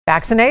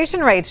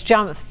Vaccination rates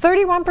jumped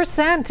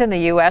 31% in the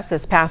U.S.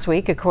 this past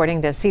week,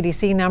 according to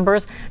CDC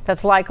numbers.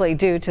 That's likely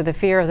due to the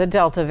fear of the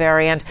Delta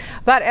variant.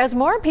 But as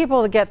more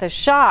people get the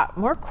shot,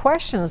 more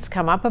questions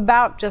come up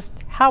about just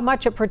how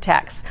much it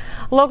protects.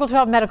 Local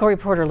 12 medical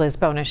reporter Liz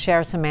Bonus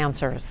shares some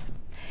answers.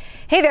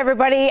 Hey there,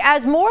 everybody.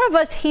 As more of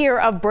us hear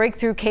of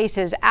breakthrough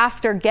cases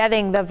after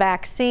getting the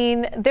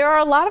vaccine, there are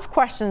a lot of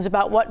questions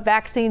about what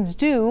vaccines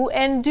do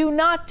and do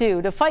not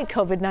do to fight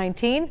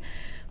COVID-19.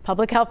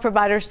 Public health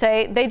providers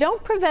say they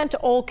don't prevent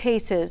all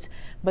cases,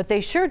 but they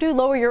sure do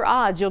lower your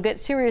odds you'll get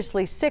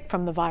seriously sick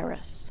from the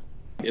virus.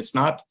 It's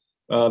not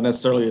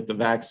necessarily that the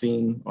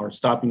vaccine are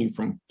stopping you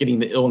from getting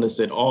the illness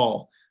at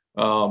all.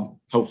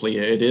 Hopefully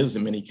it is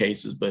in many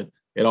cases, but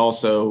it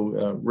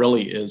also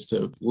really is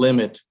to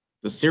limit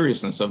the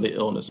seriousness of the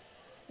illness.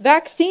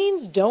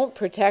 Vaccines don't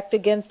protect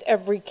against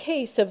every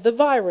case of the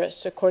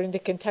virus, according to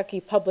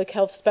Kentucky public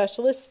health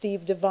specialist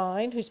Steve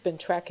Devine, who's been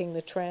tracking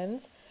the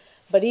trends.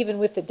 But even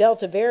with the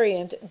Delta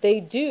variant,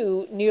 they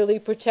do nearly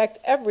protect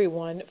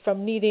everyone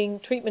from needing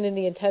treatment in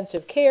the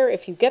intensive care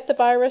if you get the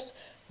virus,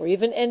 or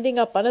even ending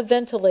up on a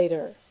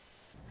ventilator.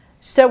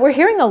 So we're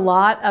hearing a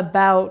lot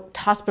about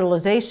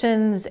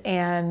hospitalizations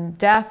and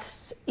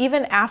deaths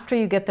even after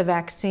you get the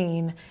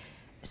vaccine.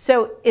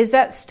 So is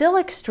that still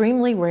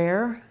extremely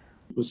rare?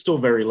 It was still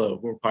very low.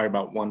 We're probably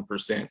about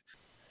 1%.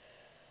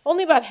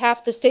 Only about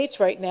half the states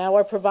right now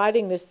are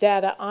providing this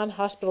data on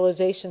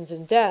hospitalizations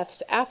and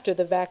deaths after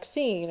the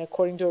vaccine,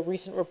 according to a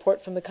recent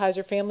report from the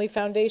Kaiser Family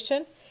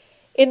Foundation.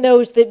 In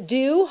those that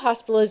do,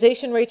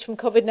 hospitalization rates from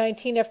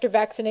COVID-19 after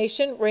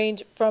vaccination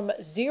range from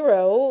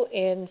 0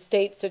 in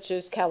states such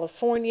as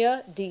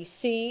California,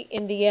 D.C.,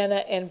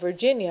 Indiana, and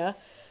Virginia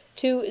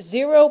to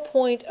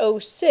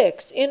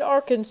 0.06 in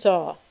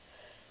Arkansas.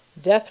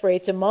 Death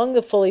rates among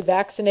the fully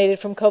vaccinated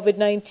from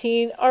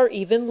COVID-19 are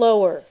even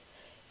lower.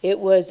 It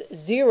was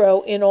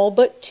 0 in all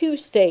but 2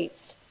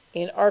 states.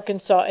 In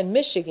Arkansas and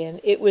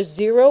Michigan, it was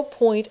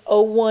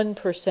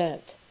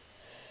 0.01%.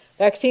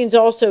 Vaccines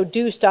also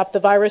do stop the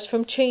virus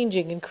from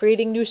changing and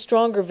creating new,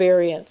 stronger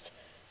variants.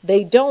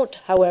 They don't,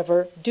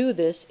 however, do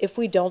this if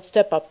we don't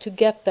step up to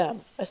get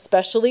them,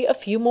 especially a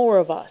few more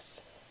of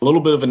us. A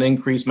little bit of an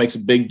increase makes a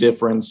big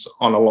difference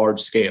on a large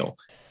scale.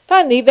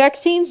 Finally,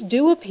 vaccines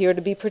do appear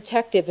to be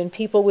protective in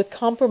people with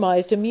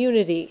compromised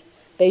immunity.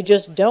 They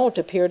just don't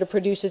appear to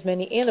produce as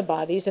many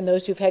antibodies in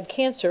those who've had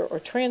cancer or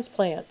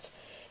transplants.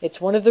 It's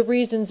one of the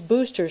reasons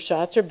booster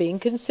shots are being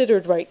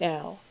considered right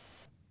now.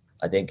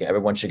 I think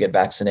everyone should get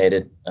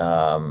vaccinated,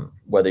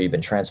 whether you've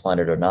been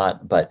transplanted or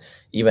not. But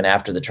even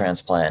after the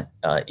transplant,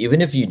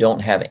 even if you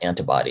don't have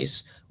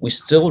antibodies, we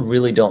still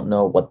really don't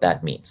know what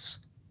that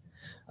means.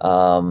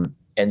 And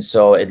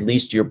so at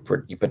least you're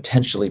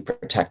potentially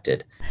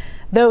protected.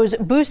 Those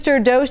booster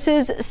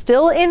doses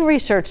still in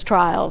research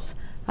trials.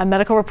 I'm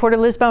medical reporter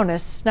Liz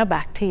Bonus. Now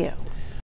back to you.